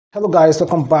Hello guys,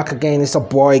 welcome back again. It's a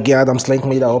boy again,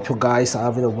 Adamslink. I hope you guys are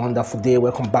having a wonderful day.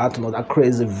 Welcome back to another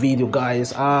crazy video,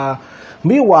 guys.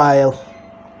 Meanwhile,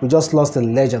 we just lost a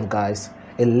legend, guys.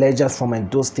 A legend from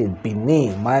Edo State,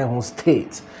 Benin, my home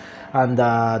state. And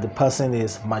the person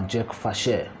is Majek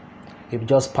Fashek. He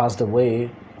just passed away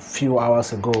a few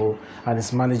hours ago, and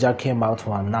his manager came out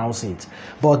to announce it.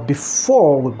 But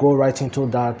before we go right into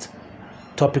that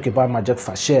topic about Majek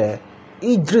Fashek,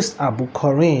 Eedris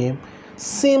abdulkareem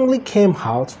seemingly came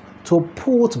out to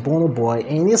put Burna Boy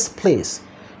in his place.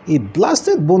 He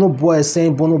blasted Burna Boy,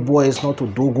 saying Burna Boy is not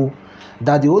Odogu,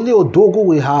 that the only Odogu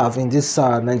we have in this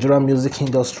Nigerian music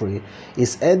industry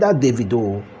is either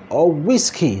Davido or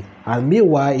Wizkid. And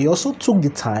meanwhile, he also took the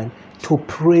time to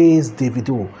praise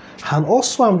Davido. And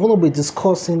also, I'm going to be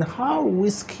discussing how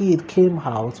Wizkid came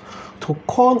out to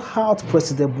call out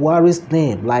President Buhari's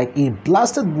name. Like, he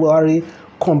blasted Buhari,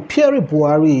 comparing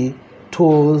Buhari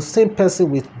to the same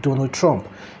person with Donald Trump.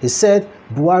 He said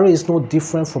Buhari is no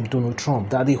different from Donald Trump,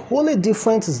 that the only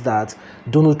difference is that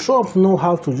Donald Trump knows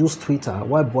how to use Twitter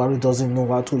while Buhari doesn't know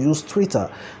how to use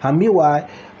Twitter. And meanwhile,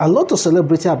 a lot of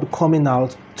celebrities have been coming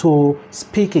out to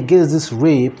speak against this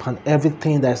rape and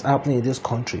everything that is happening in this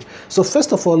country. So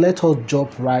first of all, let us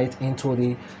jump right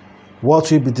into what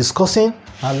we'll be discussing,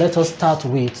 and let us start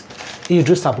with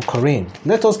Eedris abdulkareem.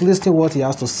 Let us listen to what he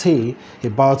has to say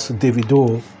about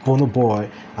Davido, Burna Boy,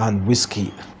 and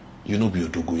Wizkid. You know, be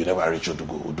Odogu, you never reach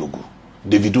Odogu.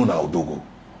 Davido now Odogu.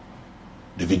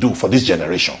 Davido for this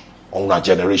generation, on our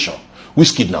generation.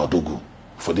 Wizkid now Odogu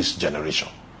for this generation.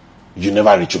 You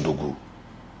never reach Odogu.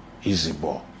 Easy,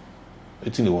 boy.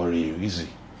 It's in the worry you. Easy.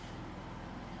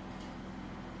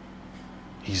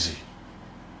 Easy.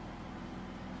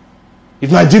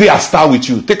 If Nigeria start with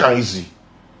you, take it easy.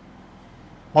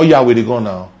 Oh yeah, where they go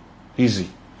now? Easy.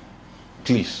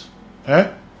 Please.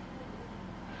 Go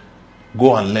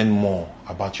and learn more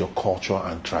about your culture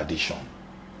and tradition.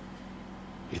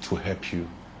 It will help you.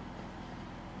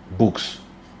 Books.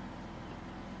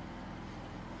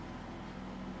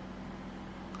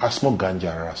 I smoke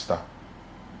ganja Rasta.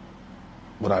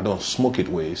 But I don't smoke it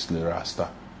where it's the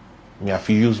Rasta. Me have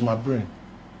to use my brain.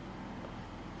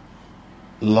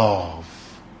 Love.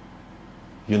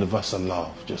 Universal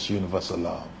love. Just universal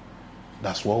love.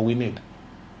 That's what we need.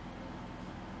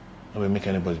 Don't we make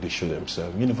anybody be show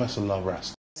themselves. Universal love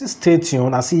rest. Stay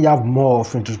tuned. I see you have more of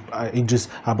Eedris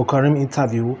abdulkareem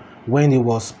interview when he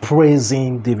was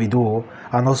praising Davido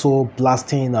and also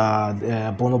blasting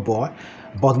Burna Boy.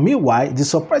 But meanwhile, the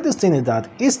surprising thing is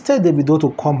that instead Davido to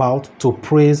come out to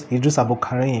praise Eedris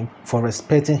abdulkareem for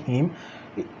respecting him,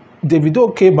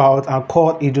 Davido came out and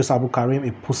called Eedris abdulkareem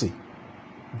a pussy.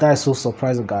 That is so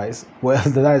surprising, guys. Well,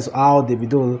 that is how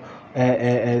Davido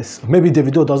maybe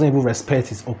Davido doesn't even respect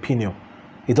his opinion.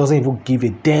 He doesn't even give a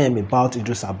damn about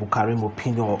Eedris abdulkareem's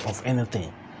opinion of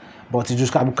anything. But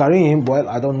Eedris abdulkareem, well,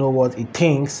 I don't know what he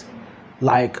thinks.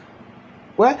 Like,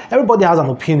 well, everybody has an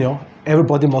opinion.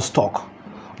 Everybody must talk.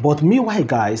 But meanwhile,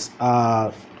 guys,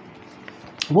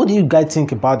 what do you guys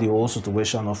think about the whole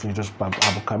situation of Eedris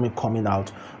abdulkareem coming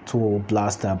out to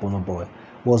blast Burna Boy?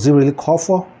 Was it really called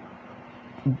for?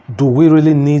 Do we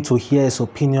really need to hear his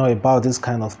opinion about this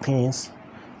kind of things?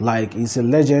 Like, he's a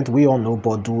legend, we all know,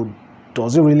 but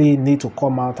does he really need to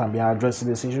come out and be addressing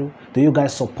this issue? Do you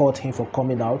guys support him for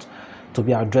coming out to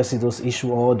be addressing those issues,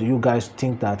 or do you guys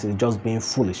think that it's just being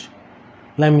foolish?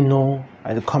 Let me know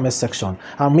in the comment section.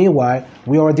 And meanwhile,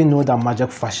 we already know that Majek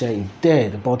Fashek is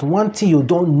dead, but one thing you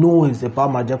don't know is about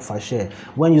Majek Fashek.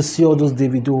 When you see all those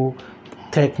Davido,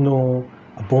 Techno,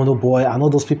 Burna Boy, and all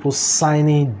those people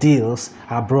signing deals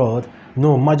abroad,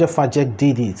 no, Majek Fashek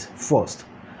did it first.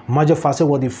 Majek Fashek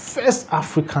was the first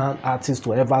African artist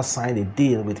to ever sign a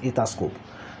deal with Interscope,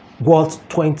 worth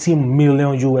 $20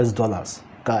 million US.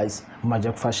 Guys,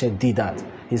 Majek Fashek did that.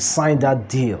 He signed that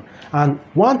deal. And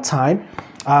one time,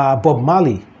 Bob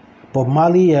Marley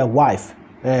wife,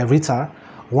 Rita,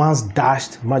 once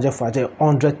dashed Majek Fashek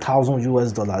 $100,000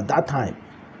 US. That time,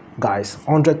 guys,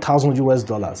 $100,000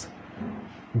 US.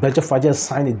 Majek Fashek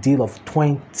signed a deal of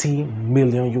 $20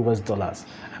 million US.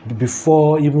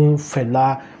 Before even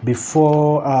Fela,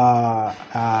 before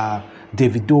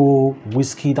Davido,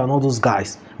 Wizkid, and all those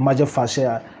guys, Majek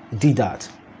Fashek did that.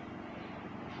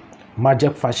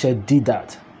 Majek Fashek did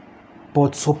that.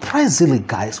 But surprisingly,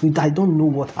 guys, I don't know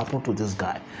what happened to this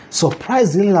guy.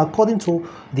 Surprisingly, according to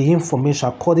the information,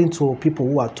 according to people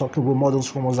who are talking with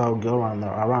models rumors that go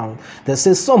around, they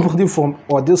say somebody from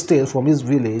Odo State, from his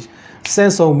village,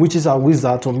 sent some witches and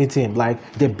wizards to meet him. Like,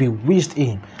 they bewitched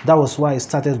him. That was why he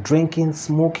started drinking,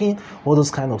 smoking, all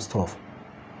those kind of stuff.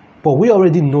 But we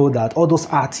already know that all those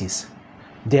artists,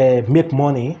 they make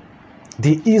money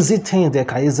The easy thing they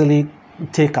can easily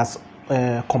take as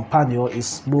a companion is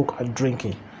smoke and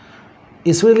drinking.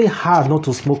 It's really hard not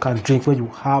to smoke and drink when you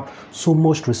have so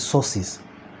much resources,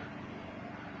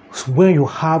 when you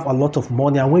have a lot of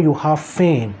money, and when you have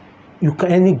fame.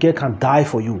 Any girl can die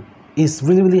for you. It's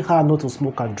really, really hard not to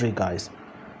smoke and drink, guys.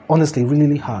 Honestly, really,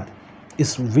 really hard.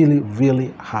 It's really,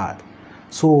 really hard.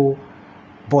 So,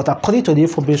 but according to the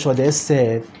information, they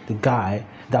said the guy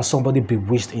that somebody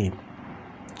bewitched him.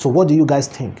 So what do you guys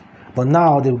think? But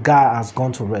now the guy has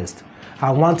gone to rest.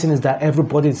 And one thing is that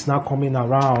everybody is now coming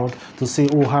around to say,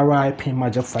 oh, R.I.P.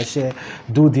 Majek Fashek,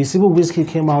 do this. Even Wizkid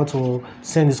came out to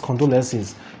send his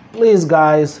condolences. Please,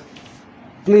 guys,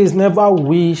 please never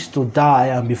wish to die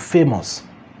and be famous.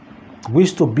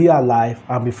 Wish to be alive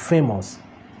and be famous,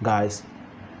 guys.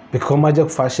 Because Majek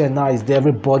Fashek now is there,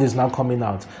 everybody is now coming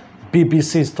out.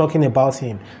 BBC is talking about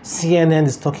him. CNN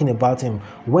is talking about him.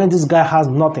 When this guy has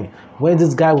nothing, when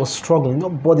this guy was struggling,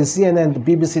 nobody, CNN, the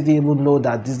BBC didn't even know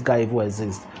that this guy even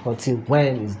exists until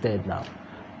when he's dead now.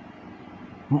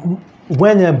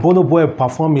 When Burna Boy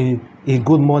performed in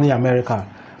Good Morning America,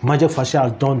 Majek Fashek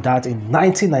has done that in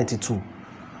 1992.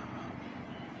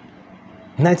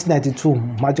 1992,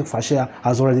 Majek Fashek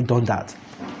has already done that.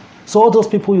 So all those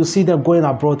people, you see them going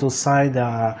abroad to sign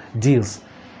deals,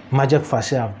 Majek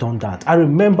Fashek have done that. I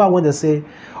remember when they say,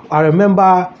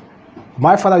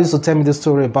 my father used to tell me the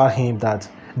story about him, that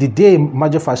the day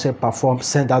Majek Fashek performed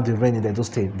Send Out the Rain in Edo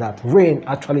State, that rain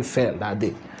actually fell that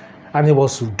day. And it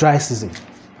was dry season.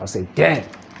 I said, damn,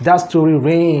 that story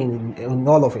rain in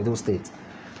all of Edo State.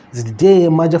 The day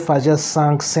Majek Fashek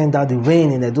sang Send Out the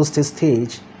Rain in Edo State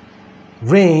stage,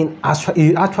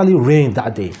 it actually rained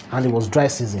that day, and it was dry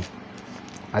season.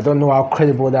 I don't know how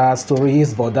credible that story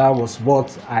is, but that was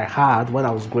what I heard when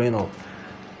I was growing up.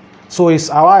 So it's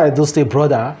our Edo State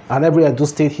brother, and every Edo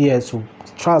State here to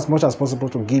try as much as possible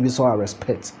to give it some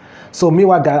respect. So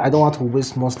meanwhile, guys, I don't want to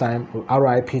waste much time.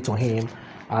 R.I.P. to him.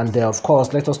 And of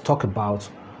course, let us talk about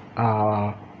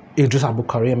Eedris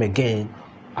Abdulkareem again.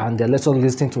 And let us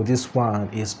listen to this one,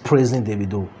 is praising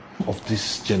Davido. Of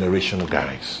this generation,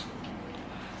 guys,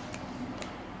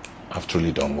 I've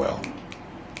truly done well.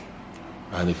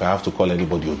 And if I have to call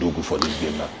anybody Odogu for this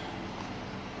game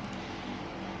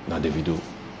now Davido.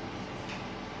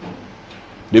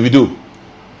 Davido,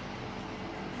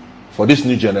 for this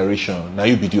new generation, now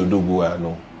you be the Odogu I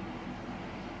know.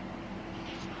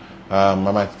 I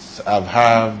might have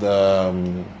had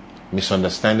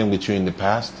misunderstanding with you in the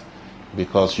past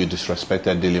because you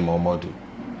disrespected Dele Momodu.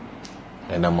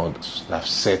 And I've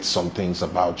said some things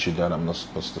about you that I'm not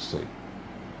supposed to say.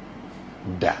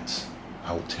 That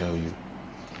I will tell you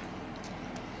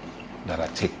that I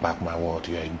take back my word.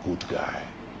 You're a good guy.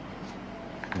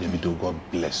 Davido, God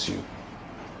bless you.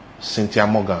 Cynthia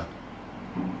Morgan,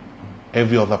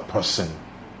 every other person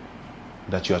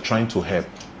that you are trying to help,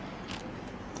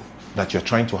 that you're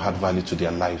trying to add value to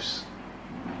their lives,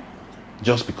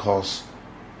 just because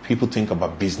people think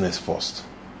about business first.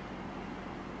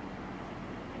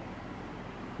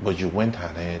 But you went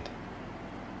ahead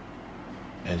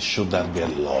and showed that we are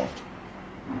loved.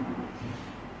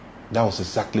 That was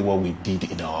exactly what we did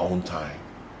in our own time.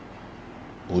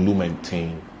 Olu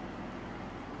maintain,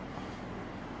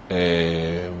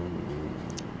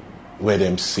 Red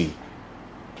MC,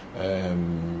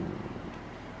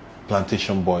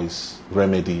 Plantation Boys,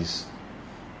 Remedies.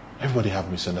 Everybody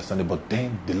have misunderstanding, but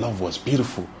then the love was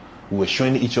beautiful. We were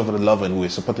showing each other the love and we were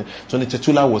supporting. Tony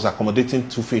Tetula was accommodating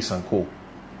Two-Face and Co.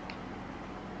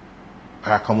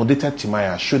 I accommodated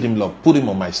Timaya, showed him love, put him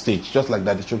on my stage, just like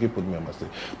that the Choki put me on my stage.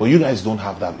 But you guys don't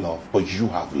have that love, but you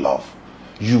have love.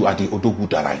 You are the Odogu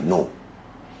that I know.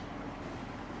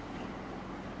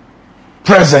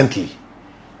 Presently.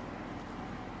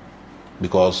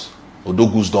 Because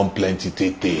Odogus don't plenty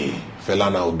tete.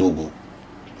 Fela na Odogu.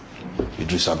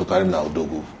 Eedris Abdulkareem na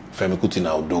Odogu. Femi Kuti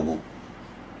na Odogu.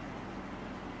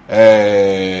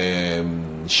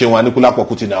 Shewa Nikulapo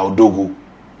Kuti na Odogu.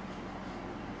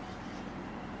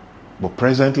 But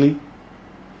presently,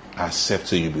 I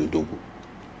accept you be Odogu.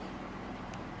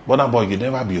 But now, boy, you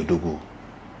never be Odogu.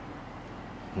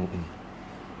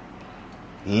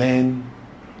 Learn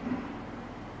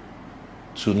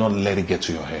to not let it get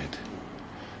to your head.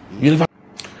 You never.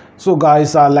 So,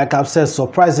 guys, like I've said,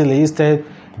 surprisingly, instead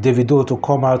Davido to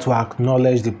come out to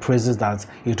acknowledge the praises that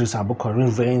Eedris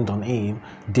Abdulkareem rained on him,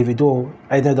 Davido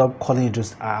ended up calling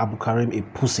Eedris Abdulkareem a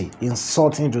pussy,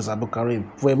 insulting Eedris Abdulkareem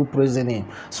for ever praising him.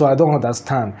 So I don't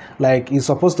understand. Like, it's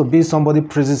supposed to be somebody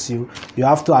praises you, you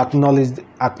have to acknowledge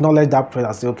that praise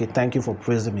and say, okay, thank you for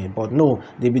praising me. But no,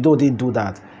 Davido didn't do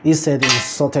that. He said he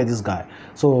insulted this guy.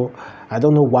 So I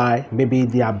don't know why. Maybe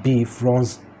their beef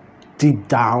runs deep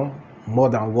down more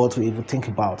than what we even think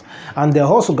about. And there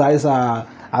also, guys,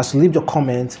 as you leave your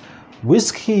comment,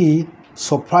 Wizkid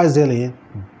surprisingly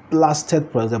blasted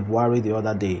President Buhari the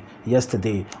other day,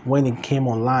 yesterday, when he came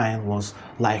online, was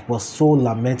so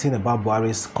lamenting about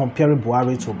Buhari's, comparing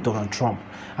Buhari to Donald Trump.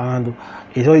 And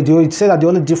he said that the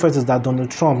only difference is that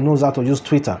Donald Trump knows how to use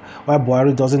Twitter, while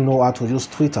Buhari doesn't know how to use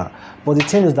Twitter. But the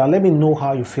thing is that, let me know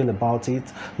how you feel about it.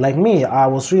 Like me, I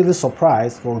was really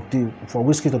surprised for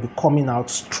Wizkid to be coming out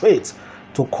straight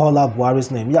to call out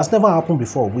Buhari's name. It has never happened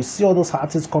before. We see all those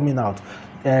artists coming out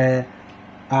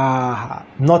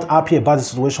not happy about the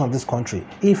situation of this country.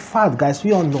 In fact, guys,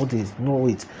 we all know this, know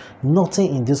it.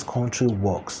 Nothing in this country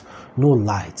works. No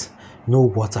light,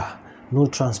 no water, no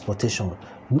transportation,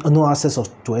 no access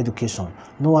to education,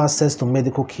 no access to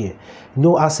medical care,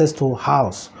 no access to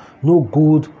house, no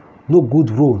good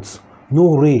roads,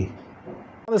 no rain.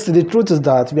 Honestly, the truth is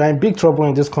that we are in big trouble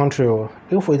in this country.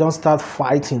 If we don't start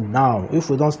fighting now, if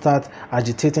we don't start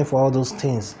agitating for all those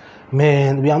things,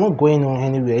 man, we are not going on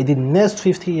anywhere. In the next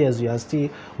 50 years,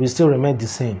 we still remain the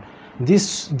same.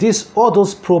 All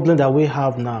those problems that we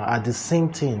have now are the same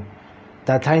thing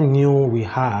that I knew we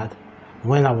had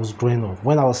when I was growing up.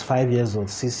 When I was 5 years old,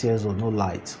 6 years old, no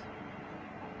light.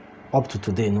 Up to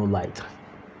today, no light.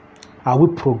 Are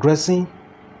we progressing,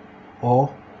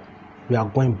 or we are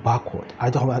going backward? I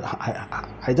don't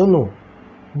know.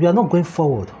 We are not going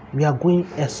forward. We are going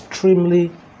extremely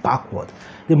backward.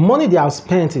 The money they have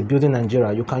spent in building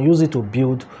Nigeria, you can use it to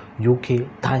build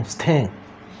UK times 10.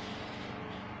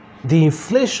 The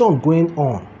inflation going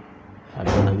on, I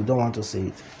don't know, you don't want to see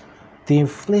it. The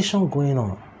inflation going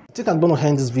on. I think I'm going to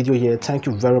end this video here. Thank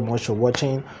you very much for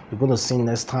watching. We're going to see you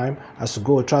next time. As you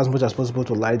go, try as much as possible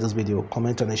to like this video,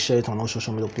 comment and share it on all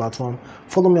social media platforms.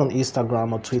 Follow me on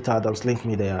Instagram or Twitter,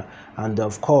 adamslinkmedia. And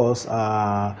of course,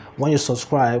 when you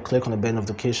subscribe, click on the bell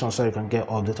notification so you can get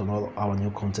updates on all our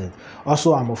new content.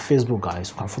 Also, I'm on Facebook,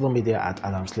 guys. You can follow me there at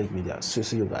adamslinkmedia.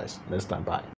 See you guys next time. Bye.